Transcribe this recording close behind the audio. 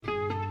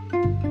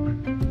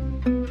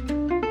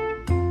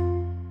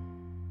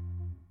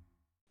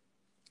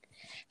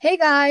Hey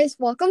guys,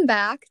 welcome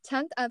back.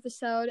 10th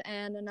episode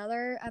and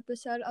another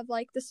episode of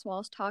the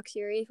Small Talk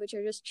series, which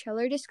are just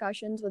chiller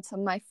discussions with some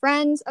of my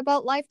friends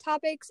about life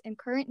topics and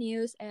current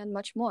news and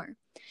much more.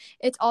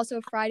 It's also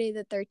Friday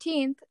the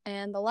 13th,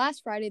 and the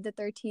last Friday the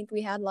 13th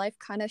we had life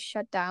kind of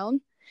shut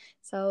down.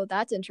 So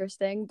that's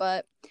interesting.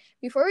 But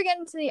before we get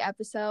into the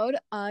episode,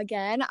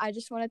 again, I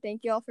just want to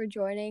thank you all for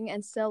joining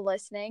and still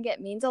listening. It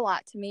means a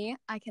lot to me.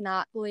 I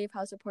cannot believe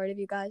how supportive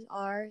you guys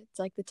are. It's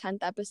like the 10th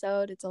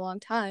episode. It's a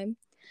long time.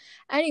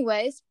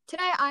 Anyways,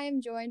 today I am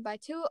joined by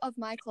two of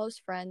my close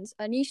friends,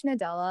 Anish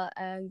Nadella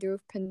and Dhruv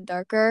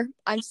Pendharkar.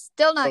 I'm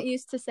still not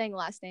used to saying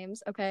last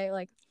names, okay?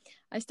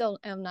 I still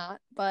am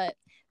not, but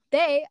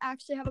they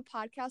actually have a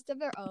podcast of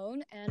their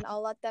own, and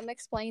I'll let them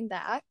explain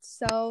that.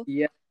 So,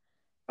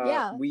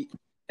 yeah. We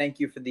thank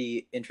you for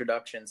the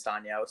introduction,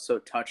 Sonia. I was so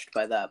touched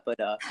by that. But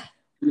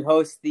we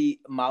host the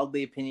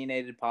Mildly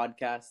Opinionated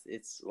podcast.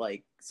 It's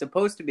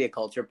supposed to be a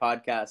culture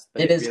podcast,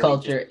 but it is really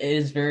culture. It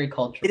is very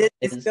cultural.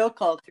 It's still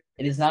culture.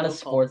 It is not a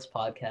sports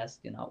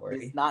podcast. Do not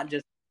worry. It's not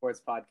just a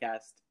sports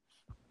podcast.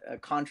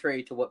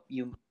 Contrary to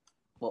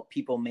what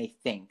people may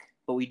think,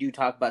 but we do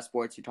talk about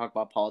sports. We talk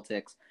about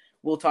politics.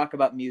 We'll talk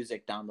about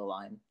music down the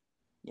line.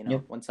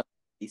 When someone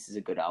releases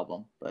a good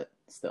album, but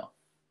still.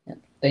 Yeah.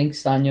 Thanks,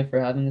 Sonia, for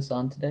having us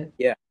on today.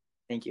 Yeah,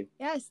 thank you.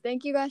 Yes,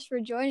 thank you guys for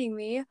joining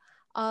me.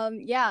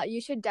 Yeah, you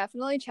should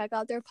definitely check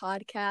out their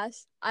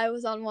podcast. I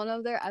was on one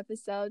of their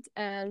episodes,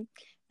 and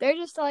they're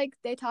just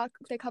they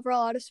cover a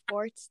lot of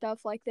sports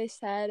stuff, like they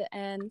said,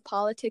 and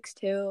politics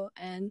too.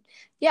 And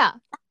yeah,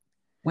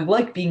 we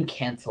like being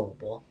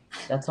cancelable.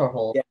 That's our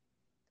whole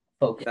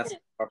focus. That's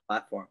our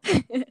platform.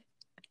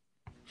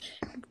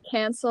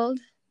 Canceled,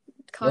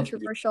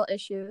 controversial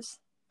issues.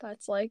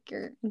 That's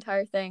your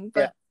entire thing.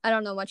 But I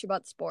don't know much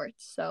about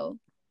sports, so.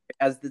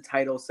 As the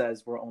title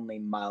says, we're only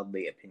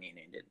mildly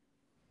opinionated.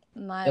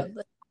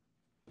 Mildly.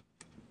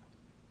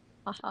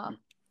 Aha.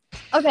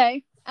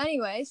 Okay.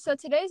 Anyway, so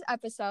today's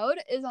episode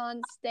is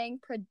on staying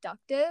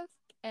productive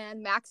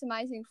and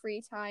maximizing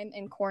free time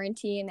in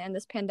quarantine and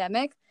this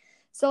pandemic.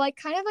 So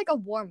kind of a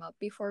warm up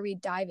before we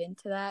dive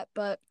into that.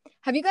 But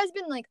have you guys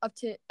been up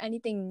to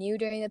anything new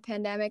during the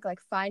pandemic,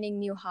 finding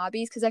new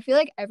hobbies? Because I feel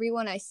like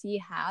everyone I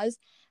see has.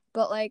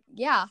 But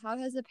how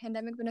has the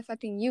pandemic been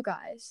affecting you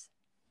guys?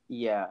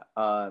 Yeah,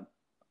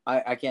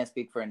 I can't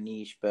speak for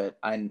Anish, but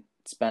I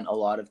spent a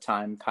lot of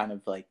time kind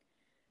of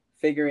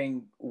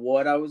figuring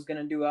what I was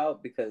gonna do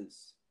out,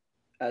 because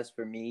as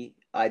for me,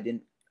 I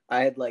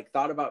had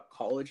thought about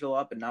college a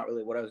lot, but not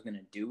really what I was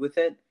gonna do with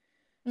it.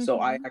 Mm-hmm. So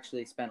I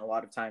actually spent a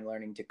lot of time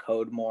learning to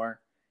code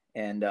more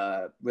and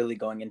really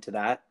going into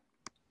that.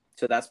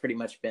 So that's pretty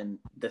much been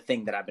the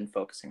thing that I've been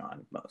focusing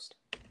on most.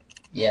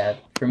 Yeah,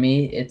 for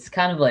me, it's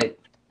kind of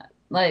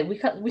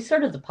we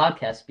started the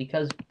podcast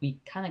because we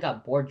kind of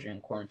got bored during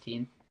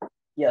quarantine.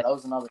 Yeah, that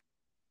was another.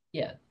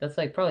 Yeah, that's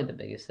probably the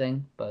biggest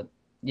thing. But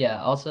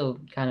yeah, also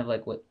kind of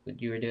what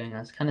you were doing. I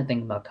was kind of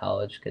thinking about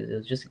college because it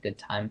was just a good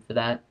time for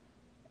that.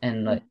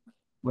 And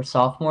we're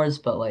sophomores,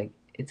 but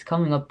it's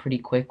coming up pretty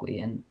quickly,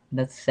 and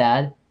that's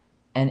sad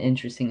and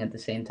interesting at the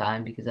same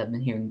time because I've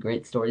been hearing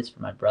great stories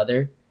from my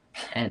brother,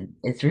 and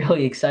it's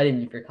really exciting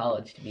me for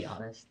college, to be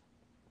honest.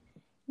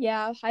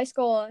 Yeah, high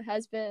school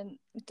has been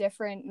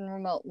different in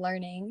remote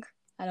learning.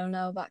 I don't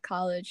know about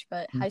college,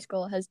 but high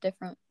school has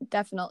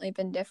definitely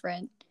been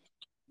different.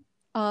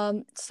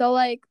 So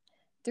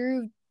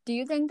Dhruv, do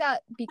you think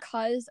that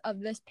because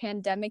of this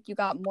pandemic you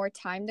got more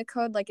time to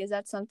code? Is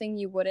that something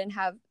you wouldn't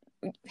have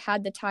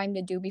had the time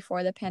to do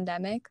before the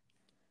pandemic?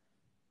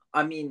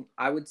 I mean,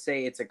 I would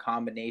say it's a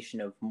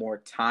combination of more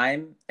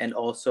time and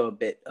also a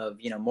bit of,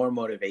 more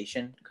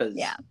motivation, because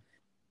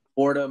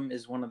boredom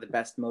is one of the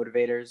best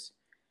motivators,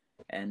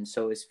 and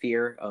so is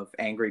fear of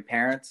angry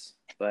parents.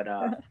 But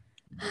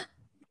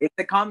it's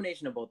a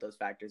combination of both those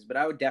factors. But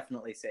I would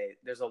definitely say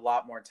there's a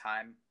lot more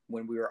time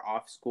when we were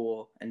off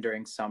school and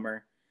during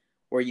summer,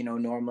 where,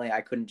 normally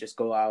I couldn't just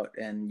go out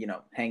and,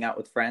 hang out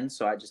with friends.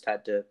 So I just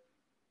had to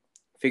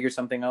figure out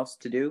something else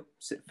to do,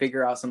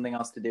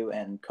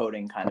 and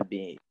coding kind of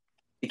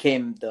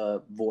became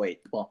the void.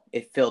 Well,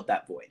 it filled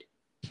that void.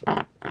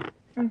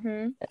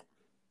 Mm-hmm.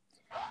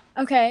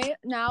 Okay,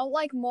 now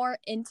more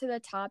into the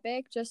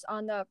topic, just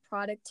on the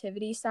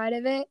productivity side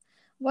of it.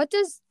 What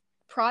does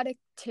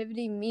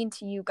productivity mean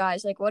to you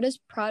guys? What does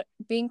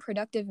being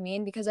productive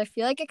mean? Because I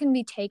feel it can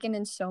be taken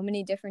in so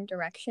many different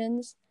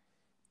directions.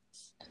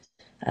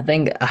 I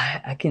think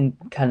I can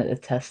kind of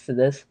attest to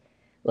this.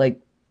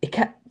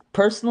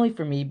 Personally,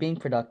 for me, being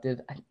productive,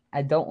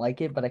 I don't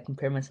like it, but I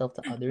compare myself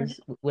to others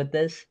with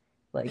this.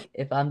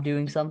 If I'm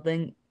doing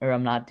something or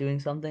I'm not doing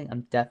something,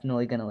 I'm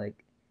definitely gonna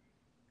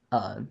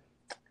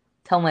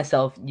tell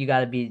myself, you got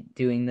to be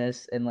doing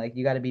this, and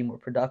you got to be more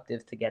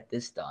productive to get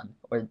this done,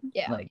 or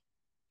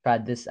try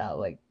this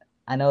out.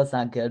 I know it's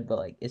not good,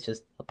 but it's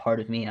just a part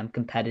of me. I'm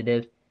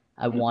competitive.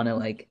 I want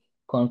to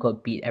quote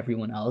unquote beat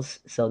everyone else.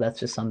 So that's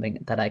just something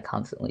that I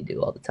constantly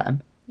do all the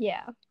time.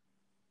 Yeah.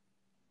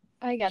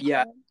 I get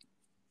that.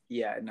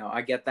 Yeah, no,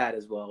 I get that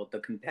as well, the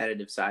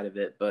competitive side of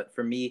it. But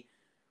for me,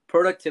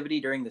 productivity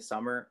during the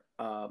summer,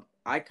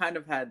 I kind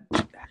of had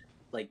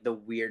like the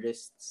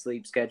weirdest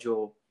sleep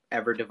schedule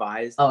ever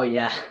devised. Oh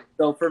yeah.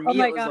 So for me,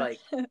 it was gosh.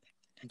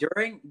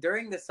 like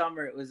during the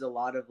summer, it was a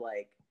lot of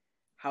like,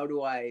 how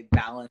do I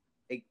balance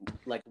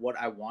like what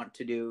I want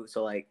to do?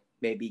 So like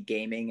maybe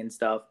gaming and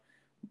stuff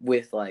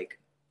with like,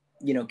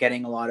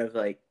 getting a lot of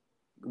like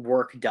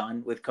work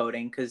done with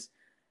coding, because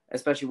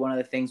especially one of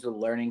the things with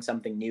learning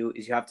something new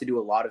is you have to do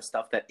a lot of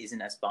stuff that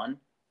isn't as fun.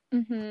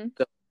 Mm-hmm.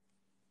 So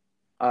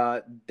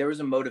there was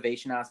a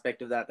motivation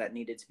aspect of that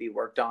needed to be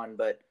worked on,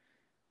 but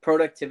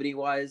productivity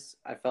wise,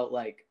 I felt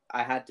like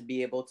I had to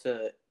be able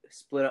to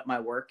split up my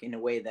work in a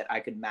way that I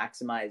could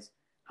maximize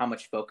how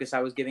much focus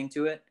I was giving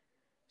to it.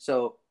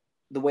 So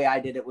the way I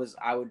did it was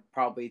I would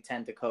probably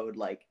tend to code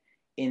like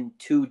in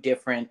 2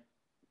 different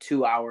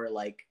 2-hour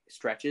like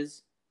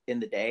stretches in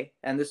the day,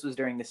 and this was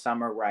during the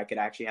summer where I could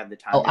actually have the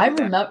time. Oh,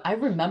 I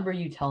remember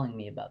you telling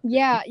me about this.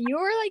 Yeah, you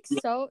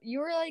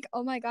were like,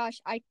 oh my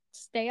gosh, I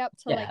stay up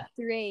till like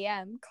 3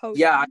 a.m. coding.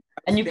 Yeah,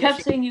 and you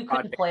kept saying you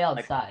couldn't play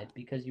outside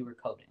because you were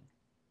coding.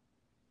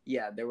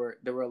 Yeah, there were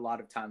a lot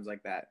of times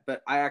like that,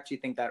 but I actually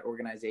think that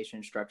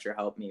organization structure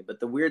helped me. But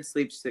the weird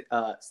sleep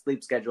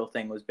schedule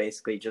thing was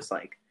basically just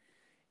like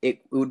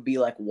it would be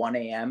like 1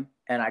 a.m.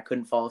 and I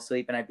couldn't fall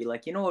asleep, and I'd be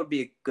like, what would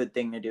be a good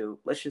thing to do?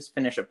 Let's just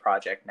finish a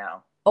project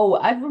now. Oh,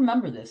 I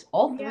remember this.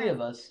 All 3 of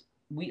us,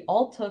 we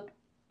all took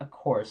a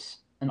course,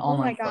 an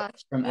online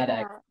course from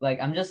edX.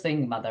 Like, I'm just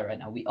thinking about that right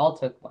now. We all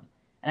took one.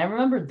 And I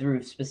remember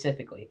Dhruv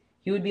specifically.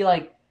 He would be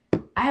like,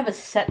 I have a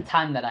set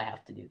time that I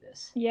have to do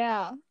this.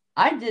 Yeah.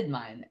 I did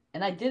mine,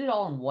 and I did it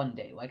all in one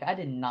day. Like, I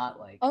did not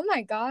like... Oh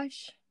my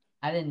gosh.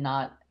 I did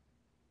not...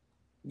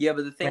 Yeah,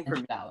 but the thing for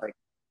me, like,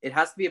 it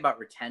has to be about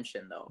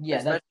retention, though. Yeah,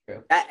 especially that's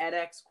true. That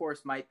edX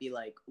course might be,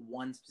 like,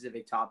 one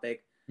specific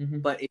topic,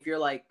 but if you're,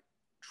 like,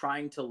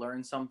 trying to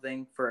learn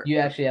something for... You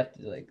actually have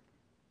to, like...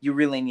 You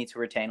really need to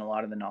retain a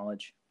lot of the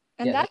knowledge.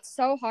 And that's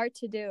so hard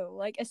to do.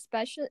 Like,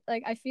 especially,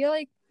 like, I feel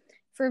like,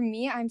 for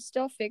me, I'm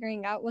still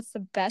figuring out what's the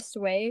best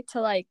way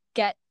to, like,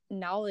 get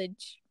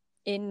knowledge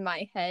in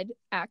my head,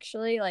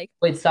 actually. Like...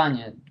 Wait,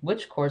 Sonia,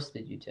 which course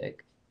did you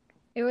take?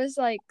 It was,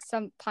 like,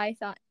 some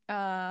Python...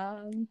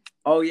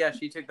 Oh, yeah,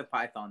 she took the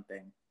Python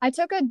thing. I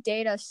took a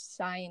data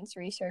science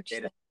research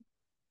thing.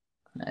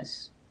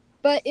 Nice.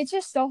 But it's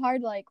just so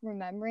hard, like,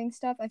 remembering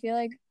stuff. I feel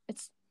like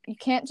you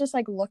can't just,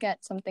 like, look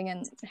at something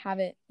and have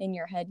it in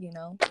your head,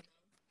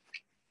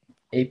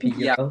 AP Euro?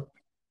 Yeah.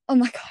 Oh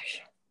my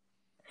gosh.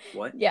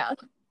 What? Yeah.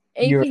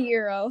 AP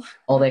Euro.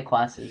 All their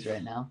classes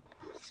right now.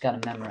 Just gotta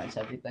memorize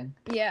everything.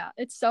 Yeah,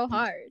 it's so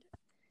hard.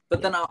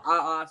 But then I'll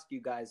ask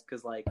you guys,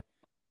 because, like,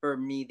 for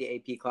me, the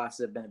AP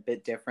classes have been a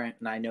bit different,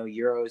 and I know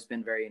Euro has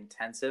been very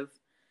intensive.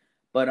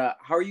 But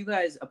how are you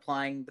guys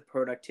applying the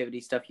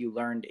productivity stuff you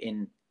learned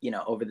in,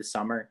 over the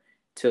summer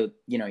to,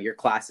 your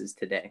classes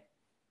today?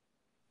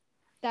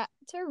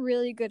 That's a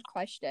really good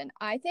question.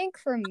 I think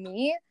for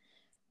me,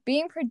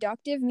 being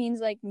productive means,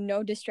 like,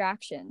 no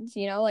distractions,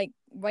 like,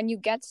 when you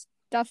get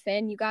stuff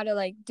in, you gotta,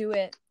 like, do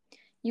it.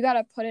 You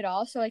gotta put it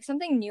all. So, like,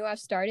 something new I've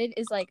started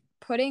is, like,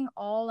 putting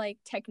all, like,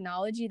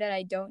 technology that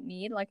I don't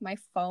need, like my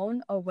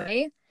phone,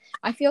 away.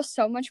 I feel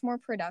so much more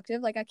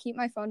productive. Like, I keep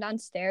my phone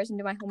downstairs and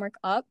do my homework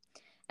up.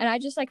 And I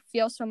just, like,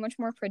 feel so much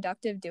more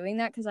productive doing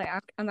that because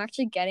I'm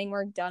actually getting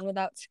work done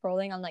without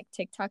scrolling on, like,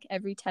 TikTok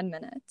every 10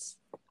 minutes.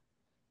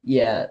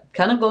 Yeah,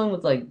 kind of going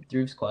with, like,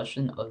 Drew's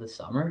question of the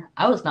summer.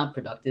 I was not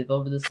productive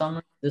over the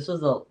summer. This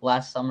was the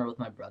last summer with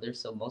my brother,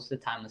 so most of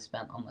the time was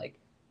spent on, like,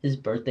 his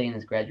birthday and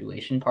his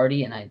graduation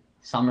party, and I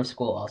summer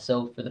school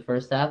also for the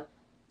first half.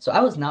 So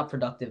I was not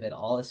productive at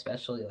all,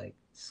 especially, like,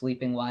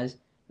 sleeping-wise.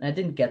 And I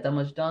didn't get that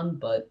much done,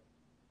 but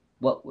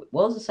what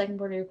was the second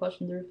part of your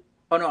question, Drew?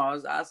 Oh, no, I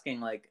was asking,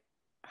 like,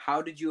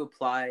 how did you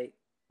apply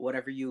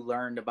whatever you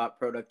learned about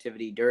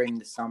productivity during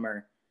the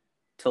summer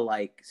to,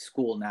 like,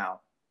 school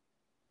now?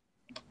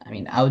 I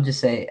mean, I would just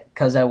say,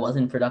 because I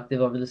wasn't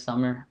productive over the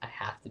summer, I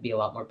have to be a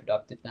lot more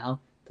productive now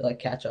to, like,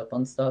 catch up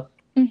on stuff.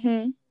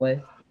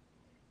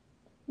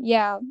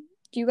 Yeah.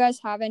 Do you guys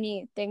have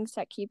any things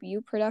that keep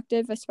you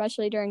productive,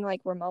 especially during,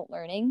 like, remote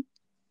learning?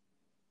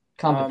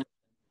 Competition.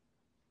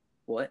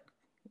 What?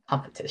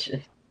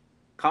 Competition.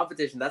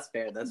 That's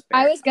fair.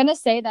 I was gonna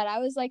say that. I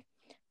was like,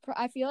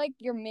 I feel like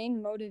your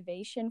main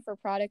motivation for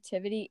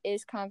productivity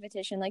is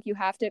competition. Like, you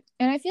have to,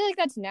 and I feel like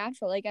that's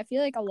natural. Like, I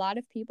feel like a lot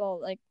of people,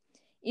 like,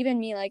 even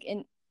me, like,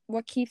 in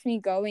what keeps me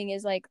going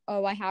is, like,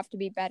 oh, I have to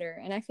be better.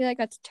 And I feel like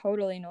that's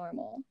totally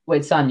normal.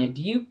 Wait, Sonia,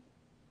 do you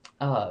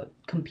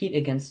compete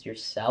against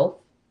yourself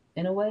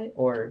in a way,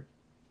 or?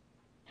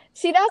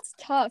 See, that's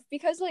tough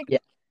because, like,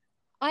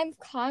 I'm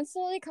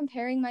constantly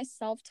comparing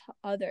myself to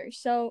others.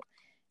 So,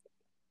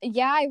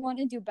 yeah, I want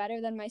to do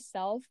better than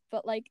myself,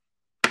 but, like,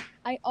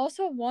 I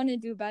also want to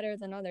do better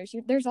than others.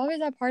 There's always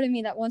that part of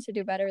me that wants to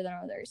do better than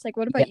others. Like,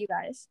 what about you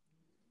guys?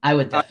 I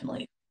would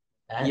definitely.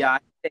 Yeah,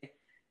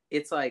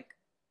 it's like,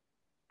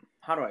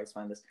 how do I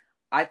explain this?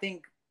 I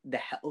think the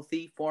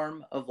healthy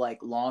form of,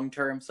 like,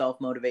 long-term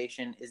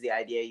self-motivation is the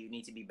idea you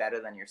need to be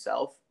better than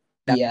yourself.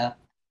 Yeah.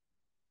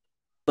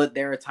 But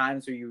there are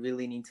times where you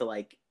really need to,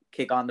 like,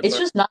 kick on the... It's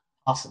just not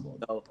possible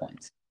at all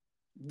points.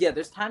 yeah,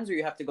 there's times where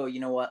you have to go, you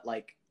know what,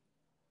 like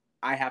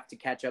I have to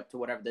catch up to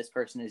whatever this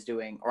person is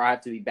doing, or I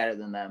have to be better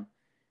than them,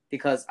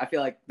 because I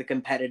feel like the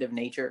competitive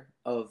nature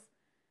of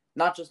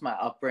not just my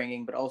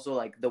upbringing, but also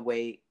like the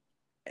way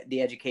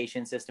the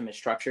education system is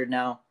structured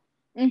now.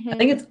 I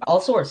think it's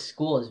also our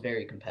school is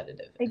very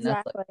competitive.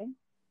 Exactly. And that's like,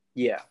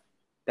 yeah,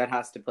 that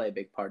has to play a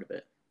big part of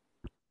it.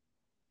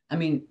 I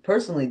mean,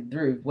 personally,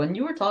 Drew, when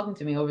you were talking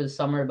to me over the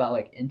summer about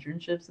like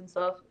internships and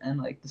stuff and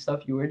like the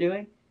stuff you were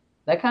doing,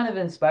 that kind of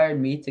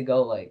inspired me to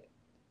go like,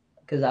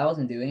 because I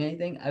wasn't doing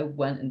anything, I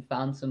went and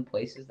found some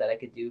places that I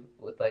could do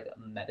with like a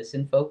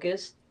medicine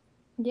focus.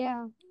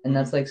 Yeah. And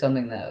that's like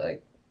something that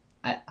like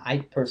I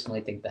personally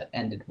think that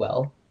ended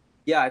well.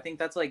 Yeah, I think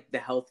that's like the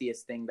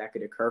healthiest thing that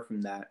could occur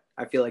from that.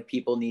 I feel like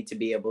people need to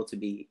be able to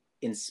be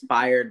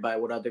inspired by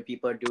what other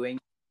people are doing.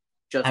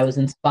 I was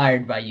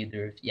inspired by you,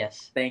 Dhruv.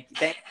 Yes. Thank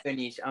you,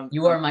 Anish.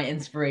 You are my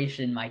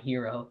inspiration, my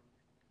hero.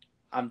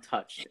 I'm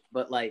touched,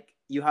 but like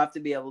you have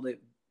to be able to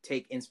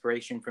take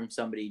inspiration from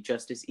somebody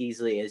just as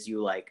easily as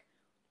you like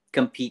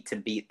compete to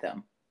beat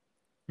them.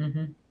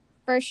 Mm-hmm.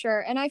 For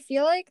sure. And I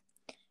feel like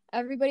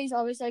everybody's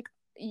always like,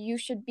 you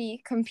should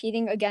be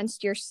competing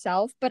against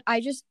yourself, but I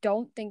just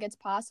don't think it's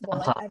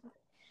possible. Like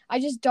I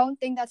just don't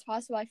think that's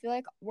possible. I feel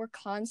like we're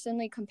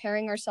constantly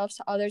comparing ourselves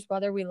to others,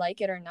 whether we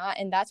like it or not,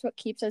 and that's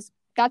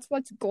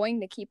what's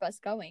going to keep us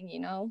going, you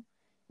know?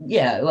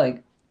 Yeah,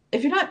 like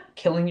if you're not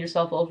killing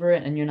yourself over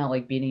it and you're not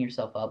like beating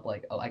yourself up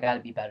like, oh, I gotta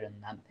be better than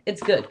them,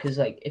 it's good, because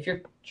like if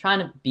you're trying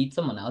to beat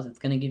someone else, it's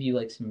gonna give you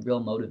like some real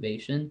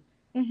motivation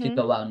to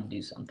go out and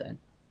do something.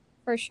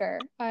 For sure.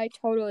 I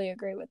totally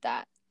agree with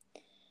that.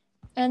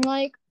 And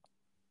like,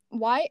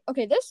 why?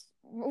 Okay,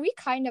 we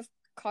kind of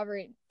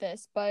covered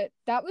this, but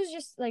that was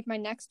just like my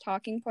next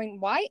talking point.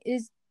 Why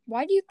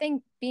do you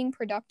think being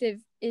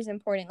productive is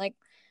important? Like,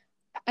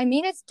 I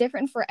mean, it's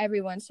different for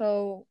everyone.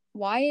 So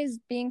why is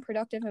being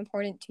productive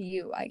important to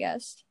you, I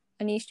guess?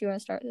 Anish, do you want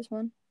to start this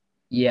one?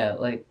 Yeah,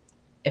 like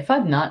if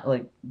I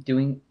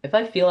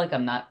feel like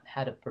I'm not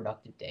had a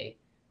productive day,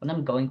 when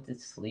I'm going to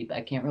sleep,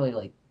 I can't really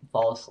like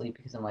fall asleep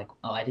because I'm like,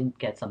 oh, I didn't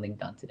get something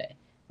done today.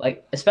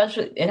 Like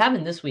especially it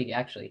happened this week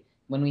actually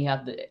when we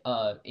have the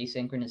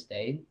asynchronous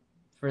day.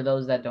 For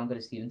those that don't go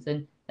to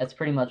Stevenson, that's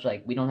pretty much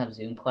like we don't have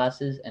Zoom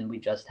classes and we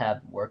just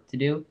have work to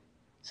do.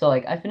 So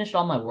like I finished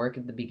all my work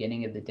at the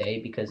beginning of the day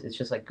because it's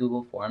just like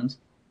Google Forms.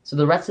 So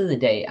the rest of the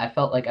day I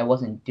felt like I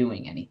wasn't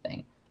doing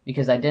anything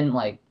because I didn't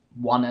like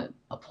want to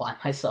apply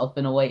myself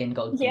in a way and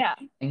go do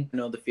something.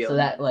 Know the feeling. So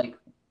that like,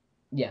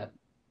 yeah.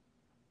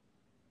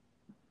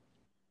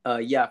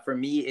 Yeah, for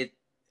me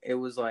it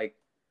was like,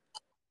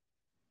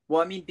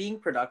 well, I mean, being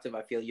productive,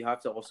 I feel you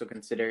have to also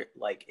consider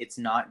like it's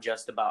not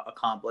just about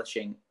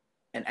accomplishing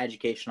an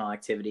educational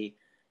activity.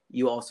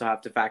 You also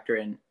have to factor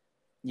in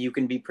you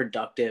can be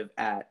productive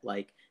at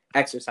like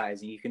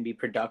exercising, you can be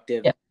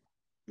productive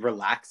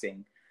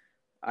relaxing.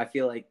 I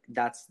feel like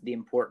that's the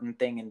important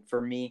thing. And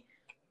for me,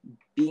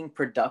 being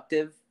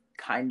productive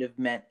kind of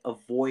meant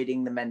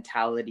avoiding the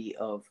mentality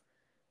of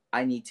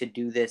I need to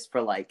do this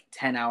for like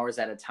 10 hours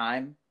at a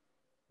time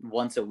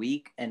once a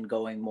week and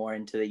going more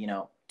into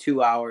the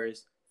 2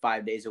 hours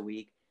 5 days a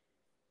week.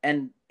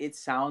 And it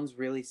sounds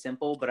really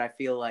simple, but I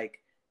feel like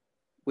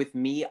with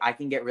me I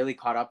can get really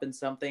caught up in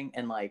something,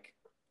 and like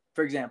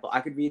for example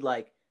I could read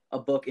like a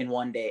book in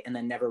one day and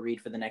then never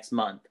read for the next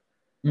month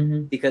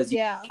because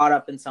you're caught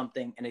up in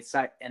something and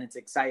it's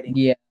exciting.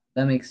 Yeah,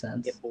 that makes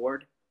sense. Get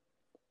bored.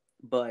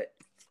 But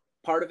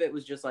part of it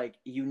was just like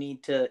you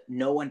need to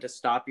know when to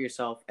stop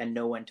yourself and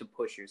know when to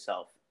push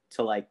yourself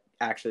to like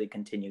actually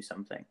continue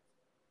something.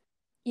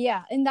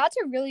 Yeah, and that's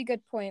a really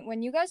good point.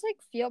 When you guys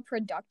like feel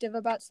productive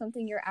about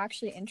something you're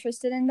actually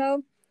interested in,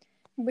 though,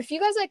 if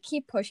you guys like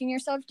keep pushing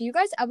yourself, do you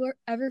guys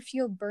ever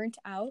feel burnt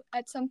out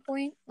at some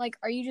point? Like,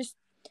 do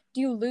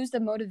you lose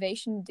the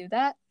motivation to do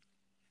that?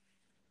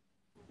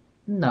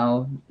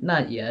 No,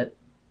 not yet.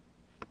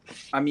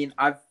 I mean,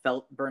 I've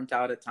felt burnt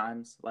out at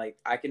times. Like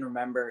I can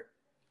remember,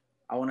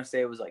 I want to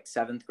say it was like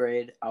 7th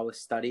grade. I was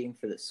studying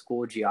for the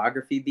school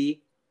geography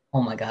bee.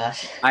 Oh my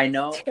gosh. I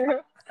know.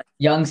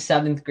 Young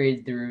 7th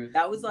grade through.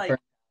 That was like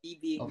me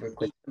being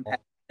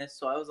competitiveness.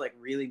 So I was like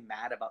really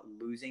mad about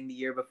losing the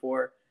year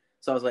before.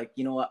 So I was like,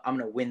 you know what? I'm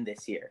going to win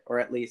this year. Or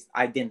at least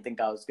I didn't think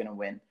I was going to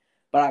win.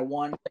 But I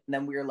won. And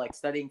then we were like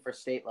studying for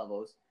state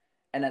levels.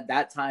 And at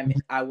that time,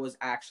 I was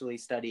actually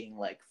studying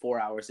like 4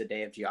 hours a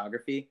day of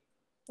geography.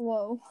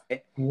 Whoa.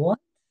 What?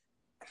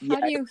 How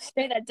do you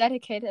stay that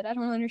dedicated? I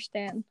don't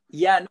understand.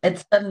 Yeah. No,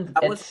 it's 7th.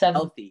 I was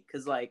healthy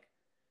because like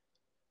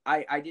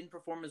I didn't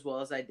perform as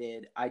well as I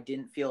did. I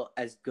didn't feel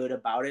as good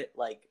about it.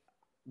 Like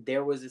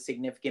there was a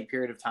significant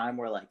period of time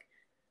where like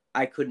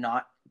I could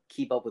not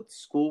keep up with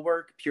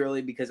schoolwork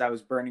purely because I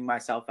was burning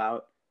myself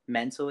out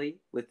mentally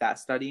with that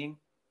studying.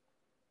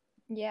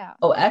 Yeah.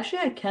 Oh, actually,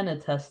 I can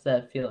attest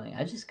that feeling.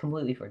 I just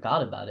completely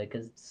forgot about it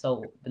because it's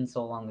been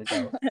so long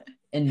ago.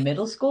 In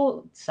middle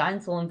school,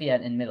 Science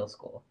Olympiad in middle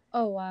school.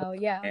 Oh, wow,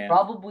 yeah.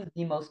 Probably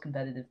the most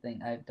competitive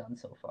thing I've done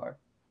so far.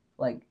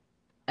 Like,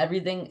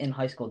 everything in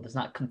high school does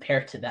not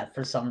compare to that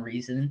for some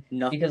reason.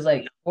 Nothing. Because,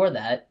 like, for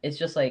that, it's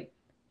just, like,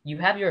 you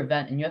have your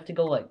event and you have to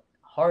go like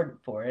hard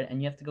for it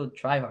and you have to go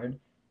try hard,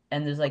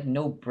 and there's like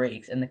no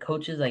breaks, and the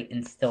coaches like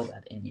instill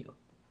that in you.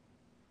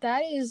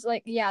 That is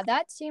like, yeah,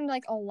 that seemed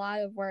like a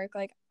lot of work.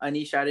 Like,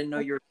 Anish, I didn't know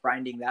you were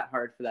grinding that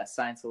hard for that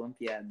science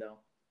Olympiad, though.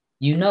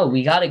 You know,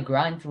 we gotta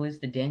grind to lose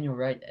to Daniel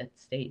Wright at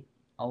state.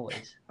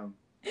 Always.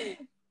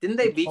 Didn't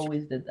they beat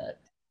always did that.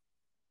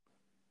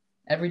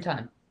 Every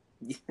time.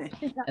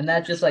 And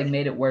that just like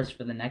made it worse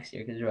for the next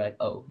year because we're like,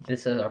 oh,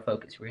 this is our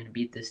focus. We're gonna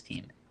beat this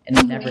team, and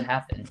it never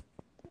happened.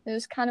 It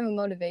was kind of a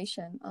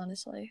motivation,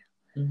 honestly.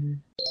 Mm-hmm.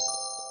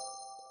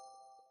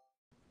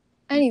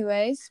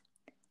 Anyways,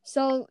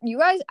 so you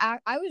guys,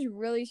 I was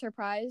really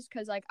surprised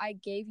because like I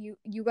gave you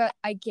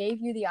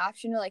the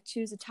option to like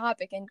choose a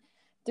topic, and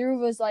Dhruv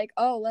was like,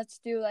 oh, let's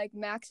do like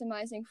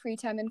maximizing free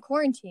time in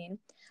quarantine.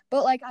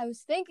 But like I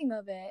was thinking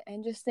of it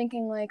and just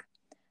thinking like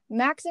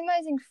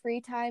maximizing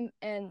free time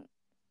and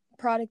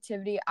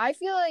productivity. I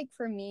feel like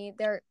for me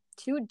they're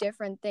two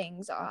different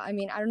things. I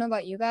mean, I don't know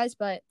about you guys,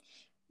 but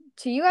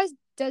to you guys,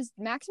 does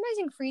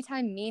maximizing free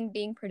time mean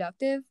being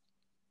productive?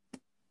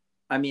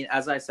 I mean,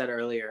 as I said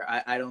earlier,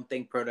 I don't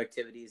think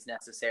productivity is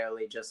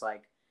necessarily just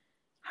like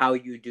how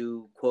you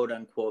do quote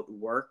unquote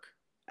work,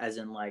 as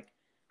in like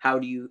how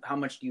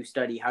much do you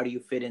study, how do you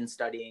fit in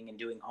studying and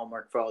doing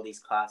homework for all these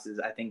classes.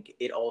 I think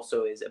it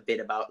also is a bit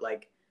about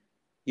like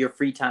your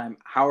free time.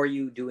 How are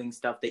you doing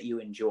stuff that you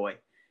enjoy?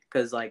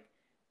 Because like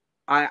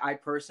I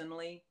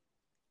personally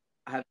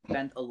have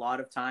spent a lot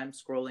of time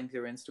scrolling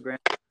through Instagram,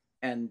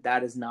 and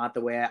that is not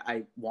the way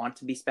I want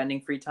to be spending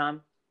free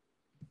time.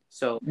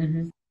 So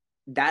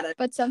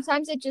but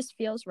sometimes it just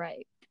feels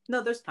right.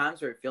 No, there's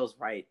times where it feels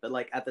right, but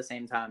like at the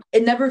same time,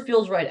 it never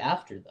feels right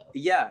after though.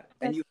 Yeah,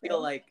 and That's you true.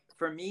 feel like,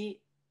 for me,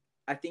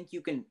 I think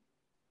you can,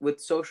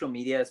 with social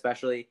media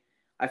especially,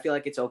 I feel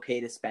like it's okay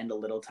to spend a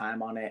little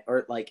time on it,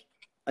 or like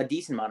a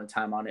decent amount of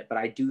time on it, but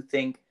I do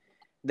think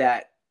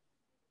that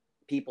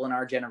people in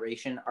our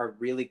generation are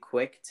really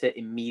quick to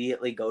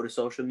immediately go to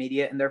social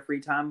media in their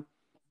free time.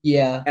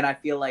 Yeah. And I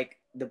feel like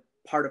the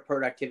part of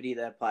productivity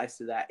that applies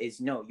to that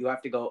is, no, you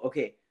have to go,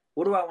 okay,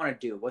 what do I want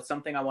to do? What's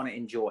something I want to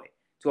enjoy?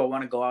 Do I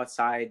want to go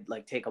outside,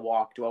 like take a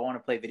walk? Do I want to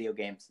play video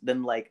games?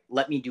 Then like,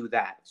 let me do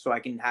that so I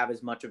can have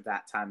as much of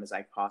that time as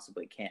I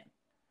possibly can.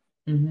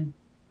 Mm-hmm.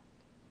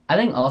 I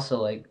think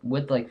also like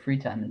with like free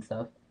time and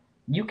stuff,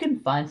 you can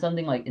find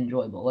something like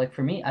enjoyable. Like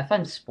for me, I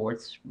find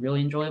sports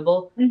really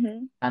enjoyable.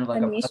 Mm-hmm. Kind of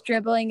like Anish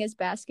dribbling his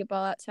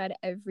basketball outside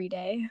every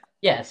day.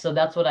 Yeah, so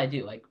that's what I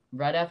do. Like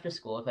right after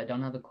school, if I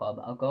don't have a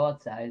club, I'll go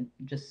outside,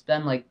 just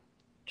spend like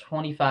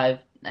 15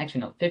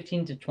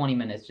 to 20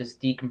 minutes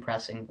just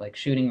decompressing, like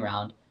shooting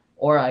around,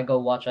 or I go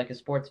watch like a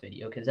sports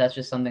video because that's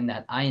just something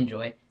that I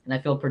enjoy and I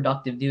feel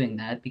productive doing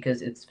that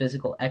because it's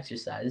physical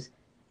exercise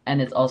and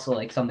it's also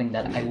like something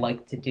that I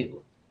like to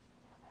do.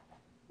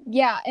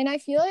 Yeah, and I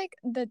feel like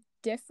the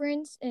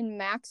difference in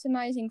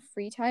maximizing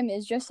free time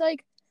is just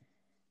like,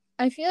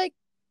 I feel like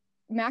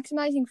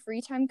maximizing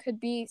free time could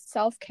be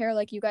self-care,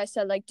 like you guys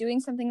said, like doing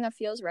something that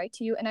feels right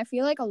to you. And I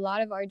feel like a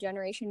lot of our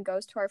generation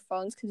goes to our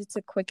phones because it's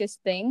the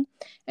quickest thing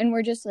and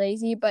we're just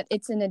lazy, but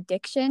it's an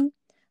addiction.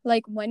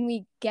 Like when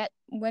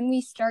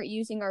we start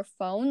using our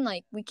phone,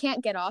 like we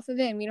can't get off of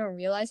it and we don't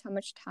realize how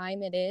much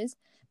time it is.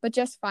 But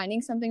just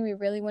finding something we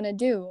really want to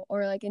do,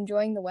 or like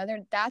enjoying the weather,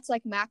 that's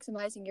like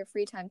maximizing your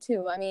free time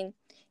too. I mean,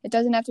 it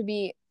doesn't have to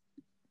be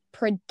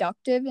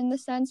productive in the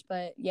sense,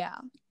 but yeah.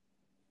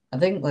 I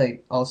think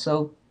like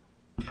also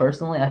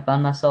personally, I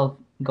found myself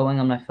going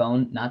on my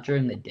phone not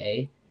during the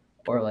day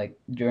or like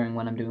during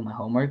when I'm doing my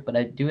homework, but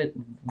I do it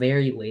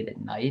very late at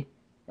night.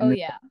 And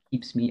yeah.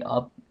 keeps me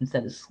up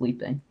instead of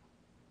sleeping.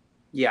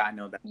 Yeah, I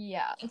know that.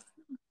 Yeah.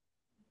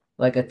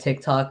 Like a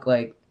TikTok,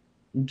 like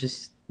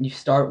just you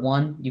start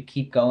one, you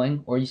keep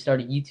going, or you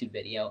start a YouTube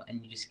video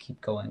and you just keep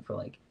going for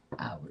like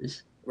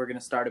hours. We're gonna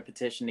start a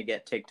petition to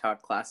get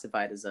TikTok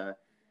classified as a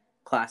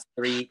class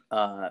 3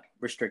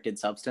 restricted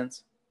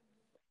substance.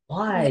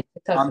 Why?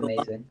 TikTok's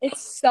amazing.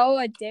 It's so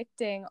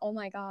addicting. Oh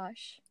my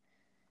gosh.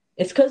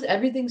 It's because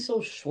everything's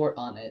so short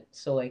on it,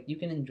 so like you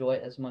can enjoy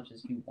it as much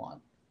as you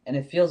want, and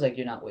it feels like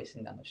you're not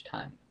wasting that much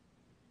time.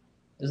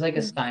 There's like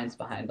a science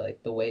behind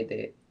like the way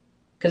they,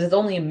 because it's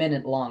only a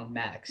minute long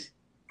max,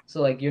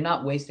 so like you're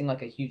not wasting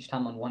like a huge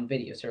time on one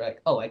video. So you're like,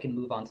 oh, I can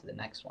move on to the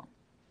next one,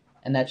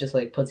 and that just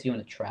like puts you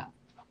in a trap.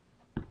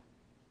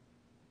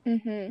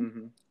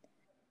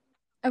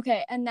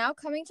 Okay, and now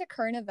coming to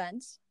current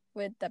events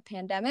with the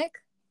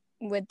pandemic,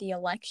 with the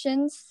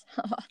elections.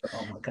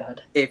 Oh my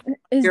god! If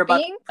you're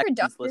being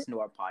productive, listen to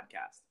our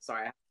podcast.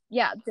 Sorry, I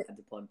had to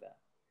plug that.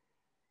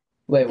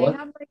 Wait, what? They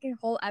have like a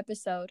whole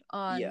episode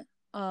on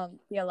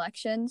the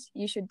elections.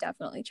 You should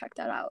definitely check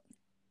that out.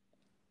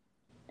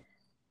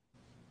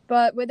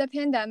 But with the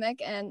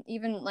pandemic and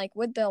even like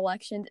with the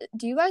election,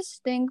 do you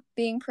guys think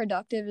being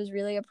productive is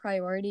really a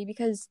priority?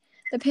 Because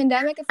the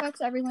pandemic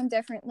affects everyone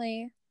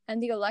differently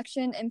and the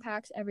election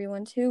impacts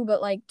everyone too.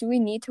 But like, do we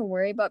need to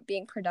worry about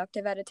being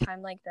productive at a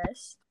time like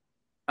this?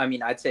 I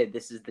mean, I'd say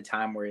this is the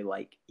time where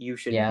like you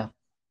should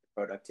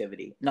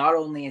productivity. Not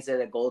only is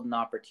it a golden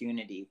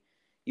opportunity,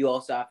 you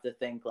also have to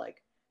think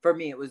like, for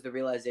me, it was the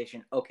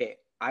realization, okay,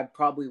 I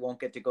probably won't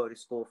get to go to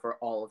school for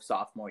all of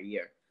sophomore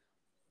year.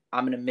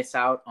 I'm going to miss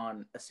out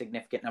on a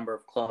significant number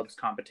of clubs,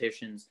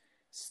 competitions,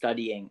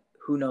 studying,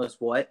 who knows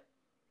what.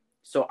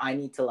 So I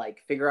need to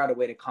like figure out a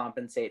way to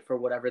compensate for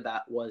whatever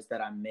that was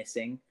that I'm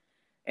missing.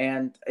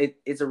 And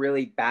it's a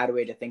really bad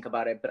way to think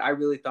about it, but I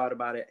really thought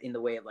about it in the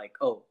way of like,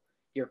 oh,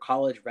 your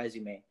college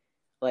resume.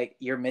 Like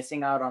you're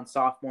missing out on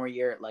sophomore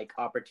year, like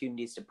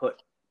opportunities to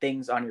put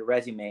things on your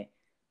resume.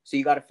 So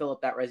you got to fill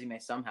up that resume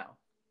somehow.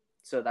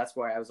 So that's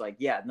why I was like,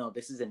 yeah, no,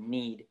 this is a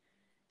need.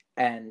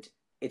 And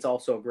it's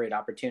also a great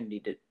opportunity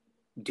to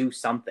do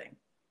something.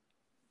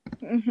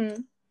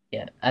 Mm-hmm.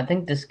 Yeah, I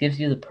think this gives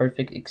you the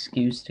perfect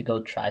excuse to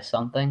go try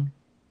something.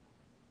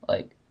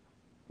 Like,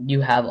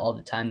 you have all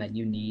the time that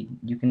you need.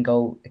 You can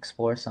go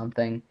explore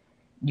something.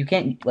 You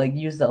can't, like,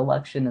 use the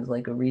election as,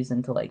 like, a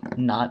reason to, like,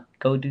 not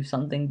go do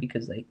something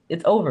because, like,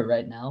 it's over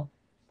right now.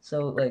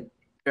 So, like,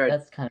 Sure.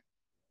 that's kind of,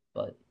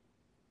 but.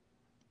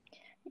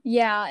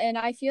 Yeah, and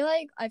I feel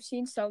like I've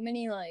seen so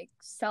many, like,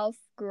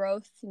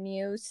 self-growth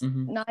news,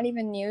 not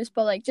even news,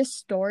 but, like, just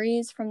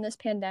stories from this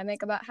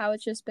pandemic about how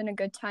it's just been a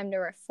good time to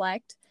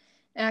reflect.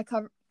 And I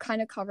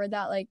kind of covered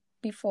that, like,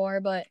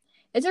 before, but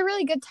it's a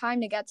really good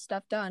time to get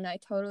stuff done. I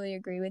totally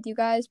agree with you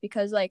guys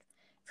because, like,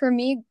 for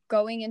me,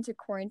 going into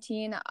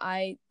quarantine,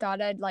 I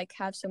thought I'd, like,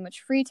 have so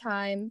much free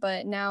time,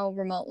 but now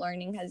remote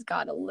learning has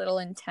got a little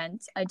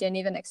intense. I didn't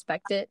even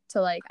expect it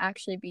to, like,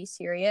 actually be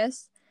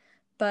serious.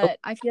 But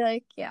I feel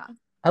like, yeah.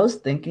 I was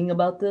thinking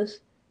about this.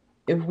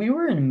 If we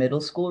were in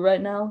middle school right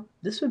now,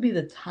 this would be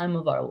the time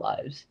of our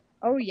lives.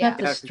 Oh, You don't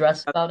yeah. have to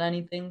stress about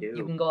anything.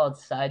 You can go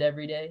outside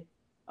every day.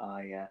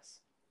 Yes.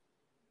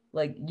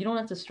 Like, you don't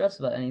have to stress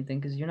about anything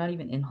because you're not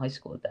even in high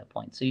school at that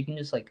point. So you can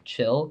just, like,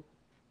 chill.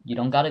 You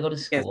don't got to go to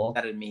school.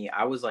 That in me.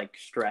 I was, like,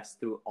 stressed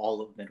through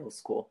all of middle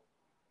school.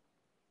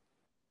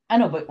 I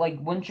know, but, like,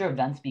 wouldn't your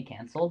events be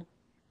canceled?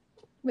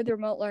 With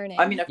remote learning.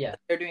 I mean, I feel like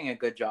they're doing a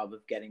good job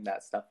of getting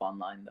that stuff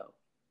online, though.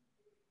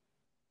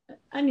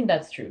 I mean,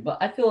 that's true. But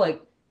I feel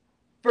like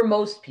for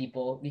most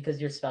people, because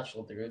you're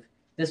special, Dhruv,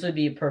 this would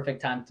be a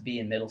perfect time to be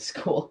in middle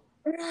school.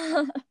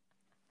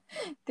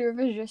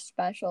 Dhruv is just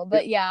special.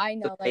 But yeah, I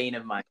know. The pain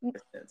of my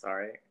existence, all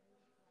right?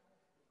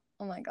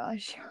 Oh my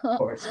gosh. Of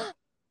course.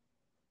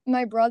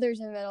 My brother's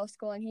in middle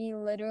school and he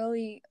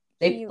literally...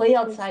 They play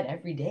outside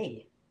every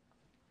day.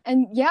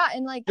 And yeah,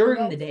 and like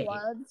during no the day.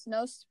 clubs,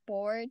 no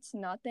sports,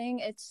 nothing.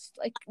 It's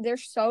like they're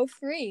so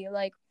free.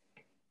 Like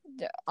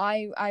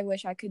I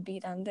wish I could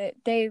beat them.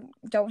 They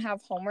don't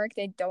have homework,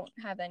 they don't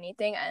have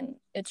anything, and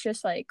it's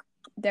just like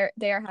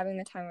they are having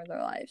the time of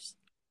their lives.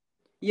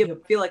 Yeah, I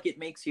feel like it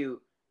makes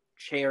you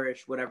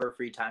cherish whatever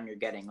free time you're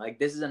getting. Like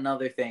this is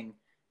another thing.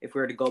 If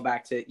we were to go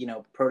back to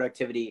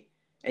productivity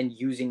and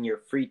using your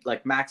free,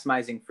 like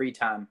maximizing free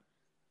time,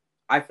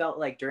 I felt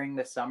like during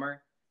the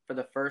summer for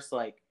the first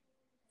like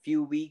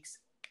few weeks,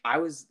 I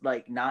was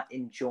like not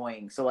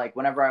enjoying. So like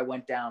whenever I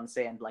went down,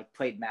 say, and like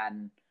played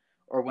Madden,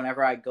 or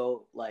whenever I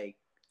go like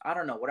I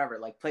don't know, whatever,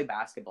 like play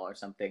basketball or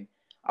something,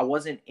 I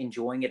wasn't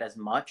enjoying it as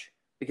much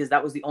because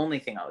that was the only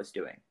thing I was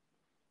doing.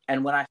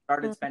 And when I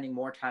started spending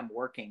more time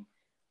working,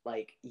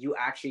 like you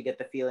actually get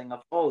the feeling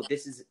of, oh,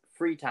 this is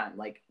free time,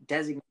 like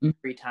designated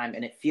free time,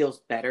 and it feels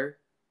better.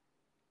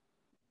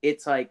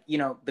 It's like,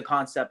 the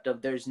concept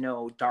of there's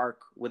no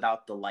dark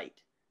without the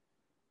light.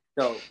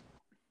 So,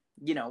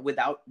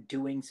 without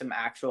doing some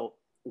actual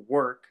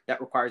work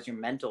that requires your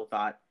mental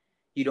thought,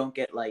 you don't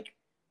get like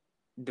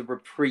the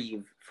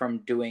reprieve from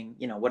doing,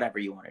 whatever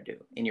you want to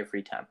do in your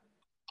free time.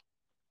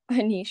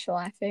 Anish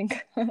laughing.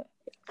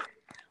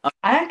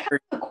 I kind of have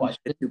a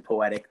question. Too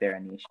poetic there,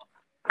 Anish.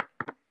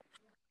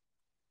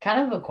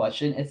 Kind of a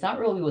question. It's not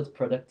really with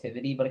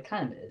productivity, but it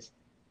kind of is.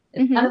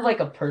 It's kind of like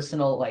a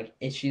personal like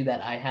issue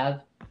that I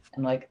have.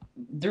 And like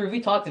Dhruv, we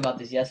talked about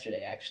this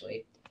yesterday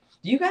actually.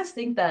 Do you guys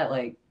think that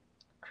like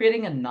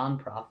creating a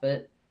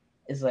nonprofit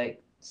is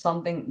like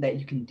something that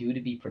you can do to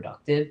be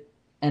productive?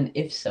 And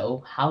if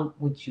so, how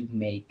would you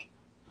make?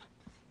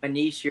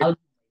 Anish,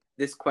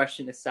 this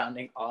question is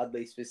sounding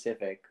oddly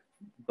specific,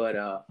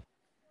 but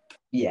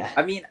yeah.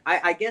 I mean,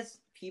 I guess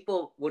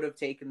people would have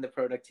taken the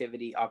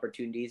productivity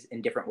opportunities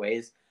in different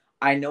ways.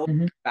 I know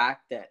the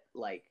fact that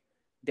like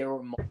there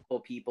were multiple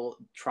people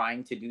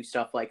trying to do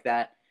stuff like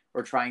that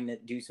or trying to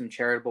do some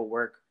charitable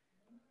work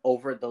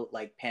over the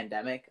like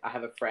pandemic. I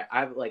have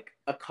like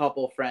a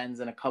couple friends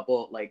and a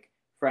couple like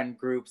friend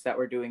groups that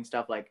were doing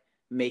stuff like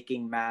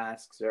making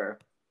masks or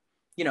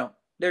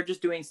they're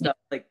just doing stuff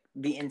like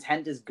the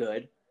intent is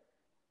good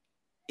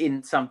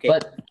in some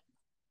cases.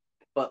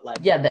 But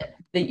like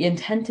the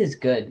intent is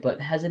good,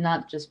 but has it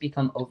not just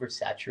become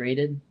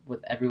oversaturated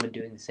with everyone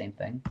doing the same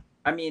thing?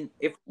 I mean,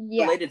 if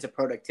related to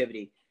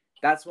productivity,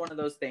 that's one of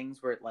those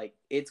things where like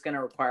it's going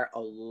to require a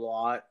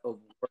lot of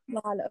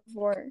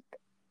work.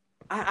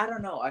 I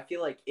don't know. I feel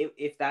like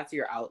if that's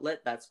your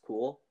outlet, that's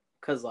cool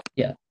because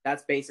like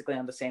that's basically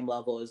on the same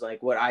level as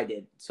like what I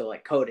did. So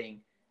like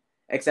coding,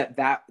 except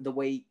that the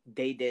way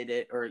they did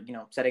it, or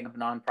setting up a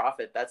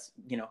nonprofit, that's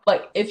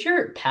like if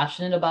you're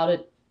passionate about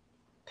it,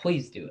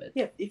 please do it.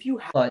 Yeah, if you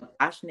have a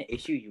passionate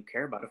issue you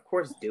care about, of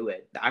course do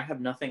it. I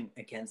have nothing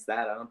against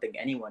that. I don't think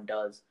anyone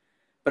does.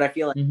 But I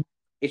feel like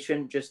it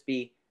shouldn't just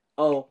be,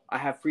 oh, I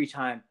have free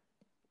time.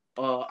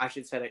 Oh, I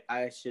should set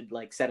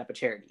up a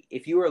charity.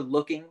 If you were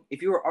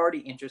already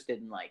interested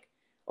in like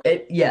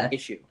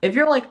issue. If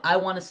you're like, I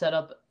want to set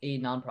up a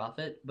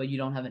nonprofit, but you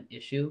don't have an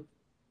issue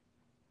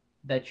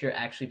that you're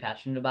actually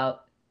passionate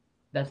about,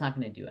 that's not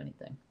going to do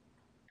anything.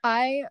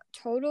 I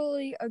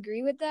totally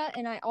agree with that.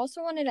 And I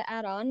also wanted to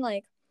add on,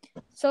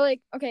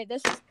 okay,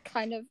 this is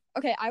kind of,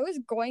 okay, I was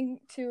going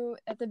to,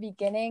 at the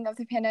beginning of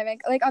the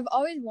pandemic, like, I've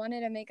always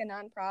wanted to make a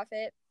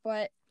nonprofit,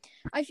 but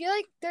I feel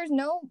like there's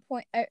no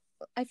point,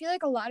 I feel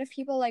like a lot of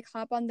people, like,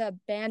 hop on the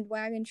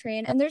bandwagon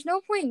train, and there's no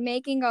point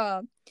making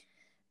a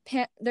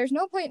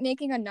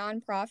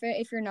nonprofit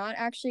if you're not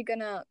actually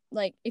gonna,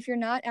 like, if you're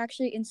not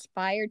actually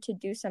inspired to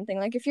do something.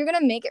 Like, if you're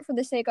gonna make it for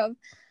the sake of,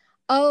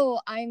 oh,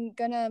 I'm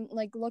gonna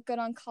like look good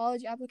on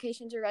college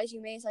applications or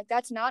resumes, like,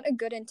 that's not a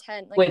good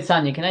intent. Like, wait,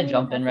 Sanya, can I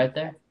jump in right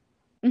there?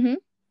 Mm-hmm.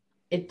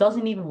 It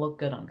doesn't even look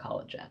good on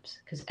college apps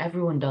because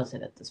everyone does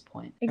it at this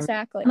point.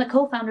 Exactly. I'm the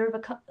co-founder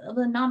of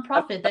a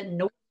nonprofit that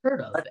no one's heard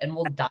of and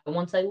will die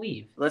once I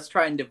leave. Let's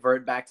try and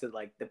divert back to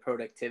like the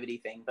productivity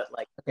thing, but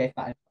like, okay,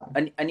 fine.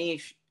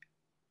 Anish,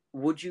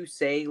 would you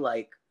say,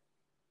 like,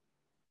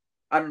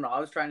 I don't know, I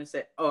was trying to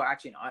say, oh,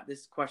 actually, no,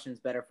 this question's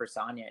better for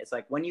Sanya. It's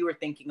like, when you were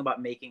thinking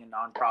about making a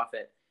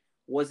nonprofit,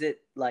 was it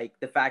like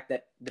the fact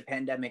that the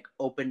pandemic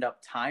opened up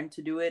time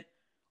to do it?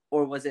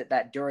 Or was it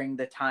that during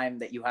the time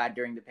that you had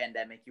during the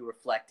pandemic, you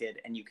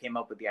reflected and you came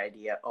up with the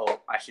idea,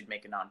 oh, I should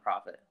make a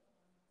nonprofit?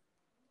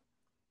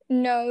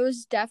 No, it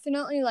was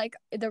definitely like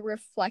the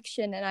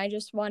reflection, and I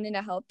just wanted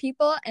to help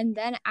people. And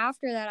then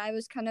after that, I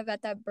was kind of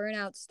at that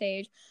burnout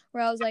stage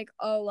where I was like,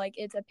 oh, like,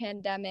 it's a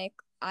pandemic,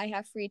 I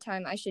have free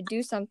time, I should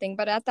do something.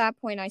 But at that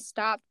point I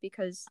stopped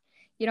because,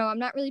 I'm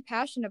not really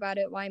passionate about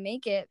it. Why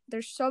make it?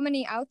 There's so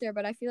many out there,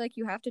 but I feel like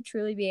you have to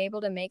truly be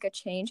able to make a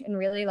change and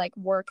really, like,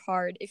 work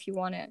hard if you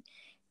want to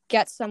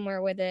get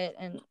somewhere with it.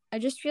 And I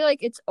just feel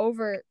like it's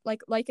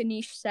like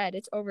Anish said,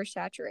 it's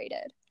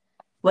oversaturated.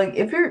 Like,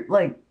 if you're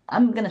like,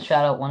 I'm gonna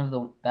shout out one of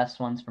the best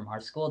ones from our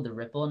school, the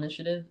Ripple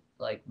Initiative,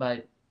 like,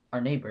 by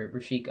our neighbor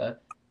Rashika.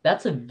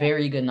 That's a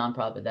very good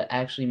nonprofit that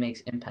actually makes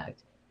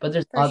impact. But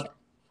there's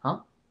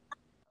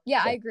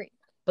Yeah, I agree.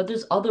 But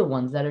there's other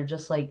ones that are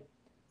just like,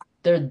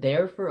 they're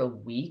there for a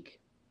week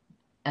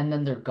and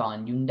then they're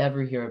gone. You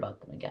never hear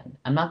about them again.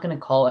 I'm not gonna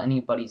call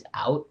anybody's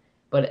out,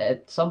 but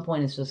at some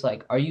point it's just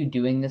like, are you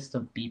doing this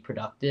to be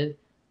productive,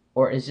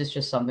 or is this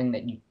just something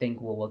that you think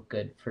will look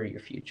good for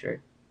your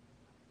future?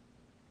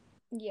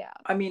 Yeah.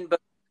 I mean, but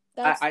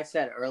I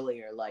said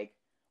earlier, like,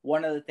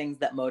 one of the things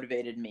that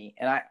motivated me,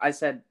 and I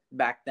said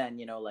back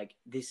then, like,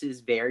 this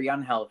is very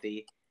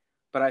unhealthy,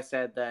 but I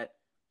said that,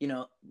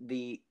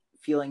 the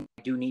feeling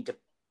I do need to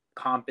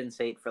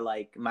compensate for,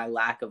 like, my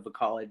lack of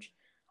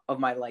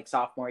my, like,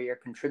 sophomore year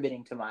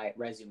contributing to my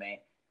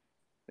resume.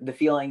 The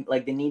feeling,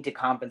 like, the need to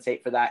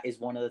compensate for that is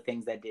one of the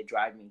things that did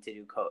drive me to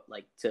do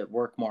to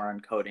work more on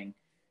coding.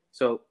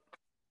 So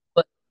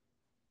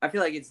I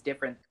feel like it's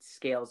different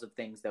scales of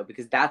things, though,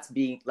 because that's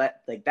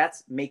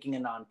making a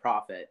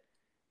nonprofit.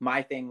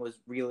 My thing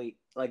was really,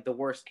 like, the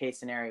worst case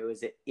scenario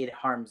is it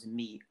harms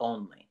me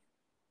only.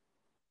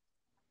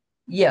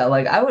 Yeah,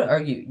 like, I would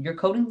argue your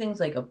coding thing's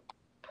like a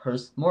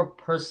more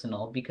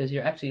personal because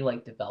you're actually,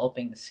 like,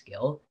 developing the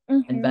skill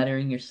and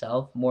bettering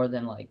yourself more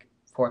than, like,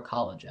 for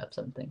college apps,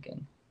 I'm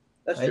thinking.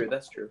 That's right?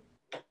 That's true.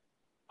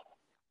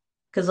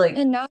 Because, like,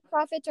 and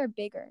nonprofits are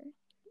bigger.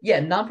 Yeah,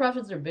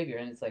 nonprofits are bigger,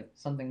 and it's like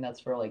something that's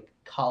for, like,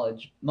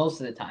 college most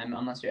of the time,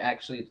 unless you're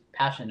actually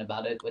passionate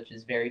about it, which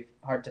is very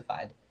hard to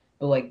find.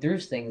 But, like,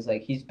 Drew's thing is,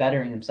 like, he's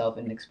bettering himself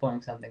and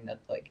exploring something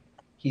that, like,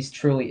 he's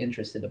truly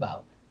interested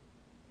about.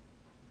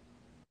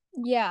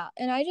 Yeah,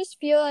 and I just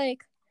feel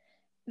like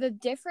the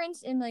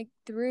difference in, like,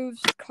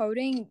 Drew's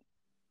coding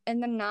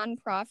and the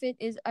nonprofit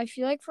is, I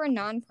feel like for a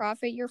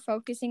nonprofit, you're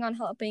focusing on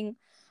helping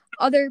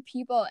other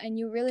people, and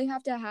you really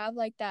have to have,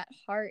 like, that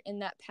heart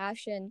and that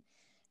passion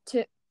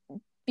to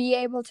be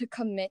able to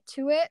commit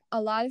to it.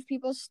 A lot of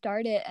people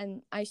start it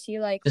and I see,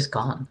 like, Just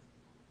gone.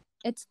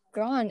 It's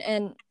gone,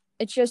 and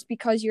it's just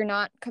because you're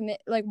not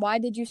like, why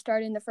did you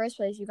start in the first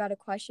place? You got to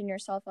question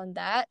yourself on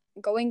that.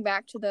 Going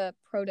back to the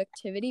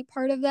productivity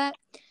part of that,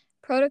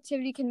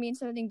 productivity can mean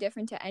something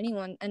different to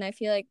anyone, and I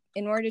feel like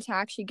in order to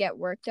actually get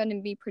work done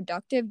and be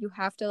productive, you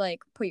have to,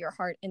 like, put your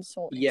heart and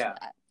soul into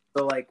that.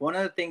 So, like, one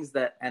of the things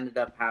that ended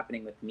up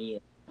happening with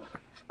me,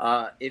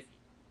 if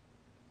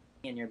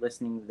and you're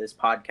listening to this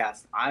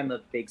podcast, I'm a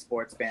big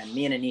sports fan.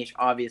 Me and Anish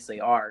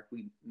obviously are.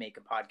 We make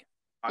a podcast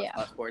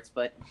about sports,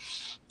 but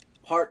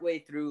partway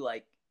through,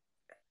 like,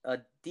 a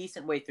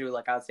decent way through,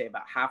 like, I would say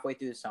about halfway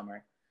through the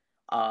summer,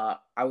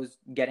 I was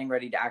getting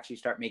ready to actually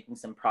start making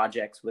some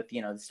projects with,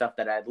 the stuff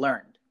that I had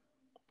learned.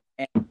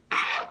 And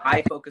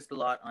I focused a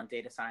lot on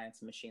data science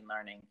and machine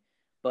learning,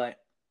 but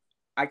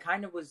I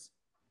kind of was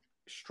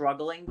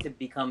struggling to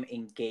become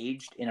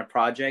engaged in a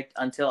project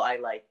until I,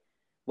 like,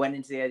 went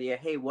into the idea,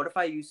 hey, what if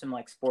I use some,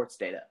 like, sports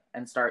data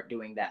and start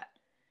doing that?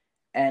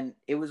 And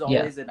it was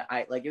always it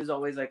was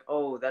always like,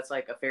 oh, that's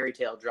like a fairy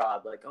tale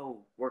job. Like, oh,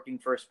 working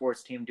for a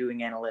sports team doing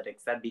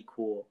analytics, that'd be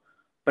cool.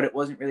 But it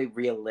wasn't really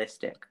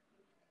realistic.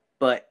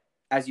 But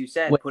as you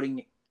said,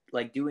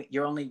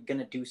 you're only going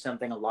to do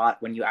something a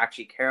lot when you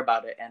actually care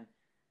about it. And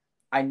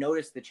I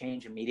noticed the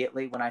change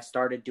immediately when I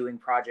started doing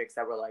projects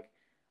that were like,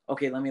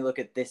 okay, let me look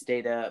at this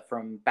data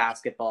from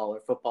basketball or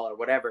football or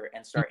whatever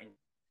and start.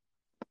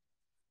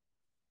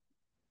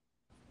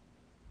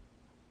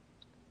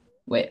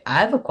 Wait, I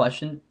have a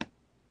question.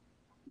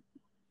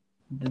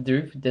 Did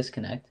Dhruv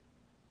disconnect?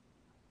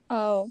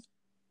 Oh,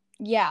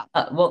 yeah.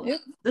 Well,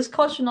 this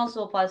question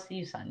also applies to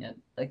you, Sanya.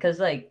 Because,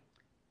 like,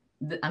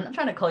 I'm not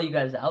trying to call you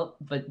guys out,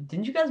 but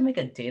didn't you guys make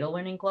a data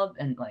learning club?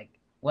 And, like,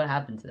 what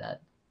happened to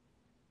that?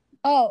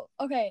 Oh,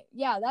 okay.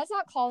 Yeah, that's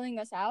not calling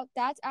us out.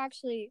 That's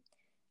actually,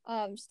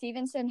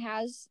 Stevenson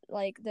has,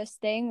 like, this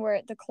thing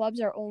where the clubs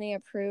are only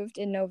approved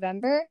in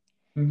November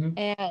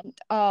and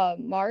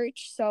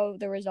March, so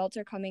the results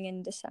are coming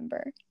in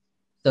December.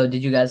 So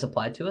did you guys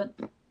apply to it?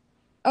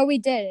 Oh, we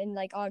did in,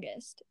 like,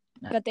 August.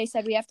 But they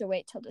said we have to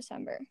wait till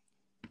December.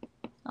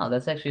 Oh,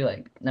 that's actually,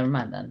 like, never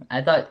mind then.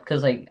 I thought,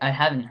 because, like, I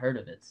haven't heard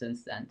of it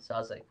since then, so I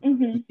was, like,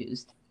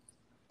 confused.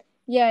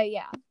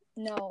 Yeah.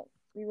 No,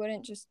 we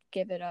wouldn't just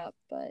give it up,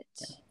 but...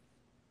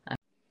 Yeah.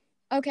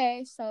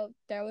 Okay, so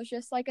there was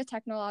just, like, a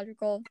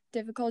technological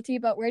difficulty,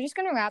 but we're just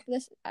going to wrap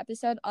this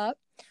episode up.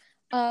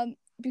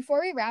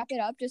 Before we wrap it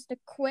up, just a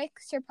quick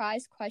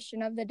surprise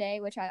question of the day,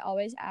 which I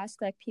always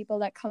ask, like, people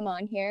that come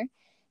on here.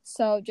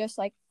 So just,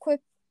 like, quick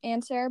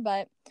answer,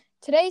 but...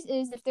 Today's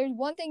is, if there's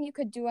one thing you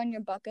could do on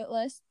your bucket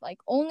list, like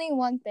only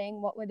one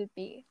thing, what would it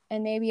be?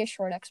 And maybe a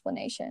short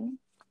explanation.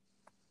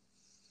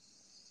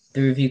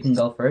 Dhruv, you can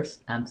go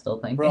first. I'm still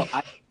thinking. Bro,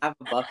 I have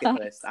a bucket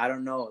list. I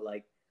don't know.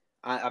 Like,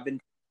 I've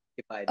been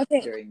occupied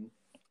during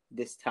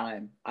this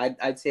time.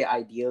 I'd say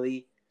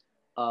ideally,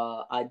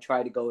 I'd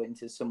try to go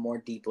into some more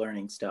deep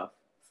learning stuff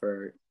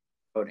for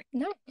coding.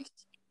 Nice.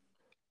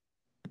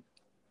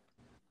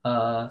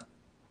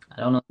 I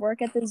don't know.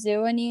 Work at the zoo,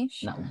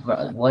 Anish? No,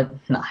 bro, what?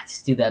 No, I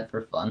just do that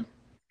for fun.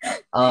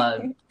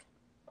 This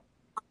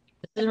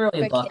isn't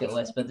really a bucket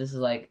list, but this is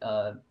like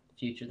a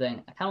future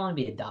thing. I kind of want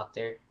to be a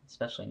doctor,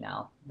 especially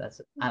now.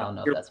 I don't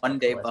know if that's one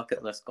day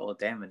bucket list goal.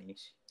 Damn,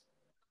 Anish.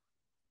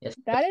 Yes,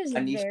 that is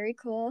very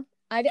cool.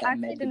 I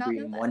actually did not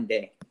know that. One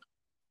day.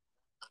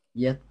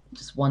 Yep,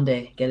 just one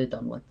day. Get it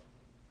done with.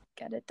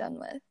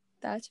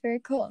 That's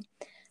very cool.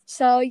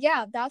 So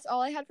yeah, that's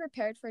all I had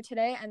prepared for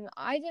today, and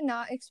I did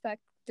not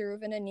expect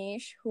Dhruv and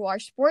Anish, who are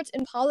sports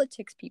and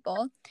politics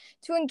people,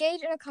 to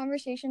engage in a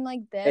conversation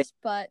like this,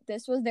 but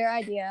this was their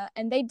idea,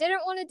 and they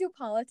didn't want to do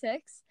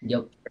politics.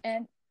 Yep.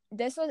 And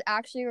this was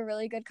actually a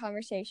really good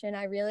conversation.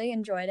 I really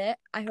enjoyed it.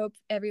 I hope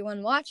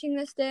everyone watching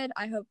this did.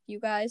 I hope you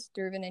guys,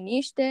 Dhruv and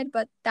Anish, did,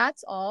 but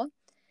that's all.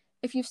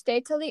 If you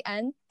stayed till the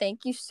end,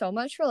 thank you so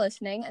much for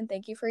listening, and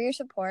thank you for your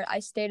support. I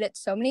stated it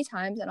so many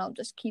times, and I'll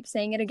just keep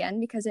saying it again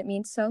because it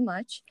means so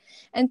much.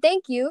 And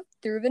thank you,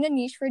 Dhruv and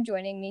Anish, for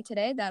joining me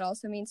today. That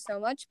also means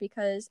so much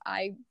because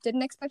I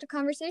didn't expect a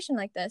conversation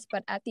like this,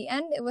 but at the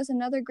end, it was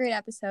another great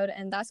episode,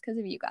 and that's because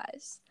of you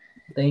guys.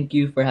 Thank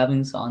you for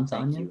having us on,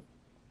 Tanya. Thank you.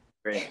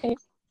 Great.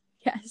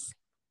 Yes.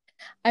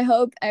 I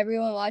hope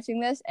everyone watching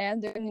this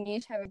and Dhruv and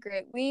Anish have a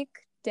great week,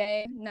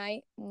 day,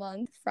 night,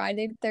 month,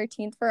 Friday the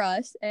 13th for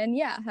us. And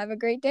yeah, have a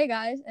great day,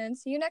 guys, and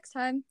see you next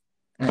time.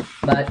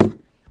 Bye.